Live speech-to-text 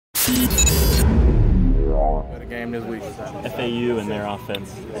The game this week. FAU and their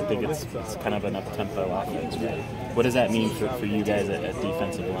offense, I think it's kind of an up-tempo offense, right? What does that mean for you guys at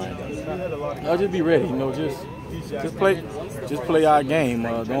defensive line? Just be ready, just play our game.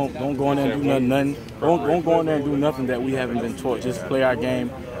 Don't go in there and do nothing. Don't go in there and do nothing that we haven't been taught. Just play our game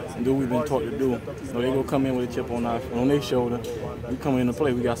and do what we've been taught to do. They go come in with a chip on their shoulder. We come in to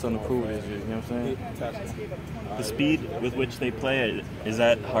play. We got something to prove this year. You know what I'm saying? The speed with which they play, is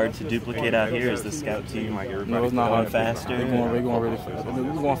that hard to duplicate out here? Is the scout team like everybody no, it's not going hard. faster? They're going really fast. We've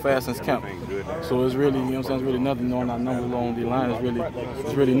been going fast since camp. So it's really, you know what I'm saying, it's really nothing knowing our numbers along the line.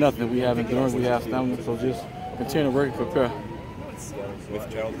 It's really nothing. We have endurance, we have stamina, so just continue to work and prepare. With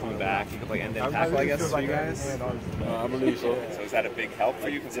Gerald coming back, you could play end-to-end tackle, I guess, for you guys? I believe so. So is that a big help for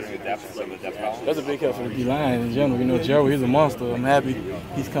you, considering the depth and some of the depth problems? That's a big help for the D-line in general. Gerald, he's a monster. I'm happy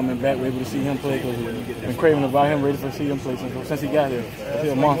he's coming back. We're able to see him play because we've been craving about him, ready to see him play since he got here.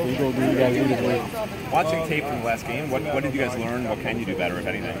 He's a monster. He's going to do what he got to do this way. Watching tape from the last game, what did you guys learn? What can you do better, if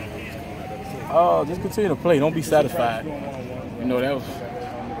anything? Just continue to play. Don't be satisfied. That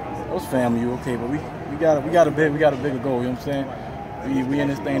was family, okay, but we got a bigger goal. You know what I'm saying? We in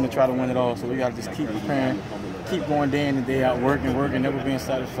this thing to try to win it all, so we got to just keep preparing, keep going day in and day out, working, never being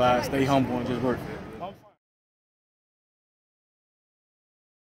satisfied, stay humble, and just work.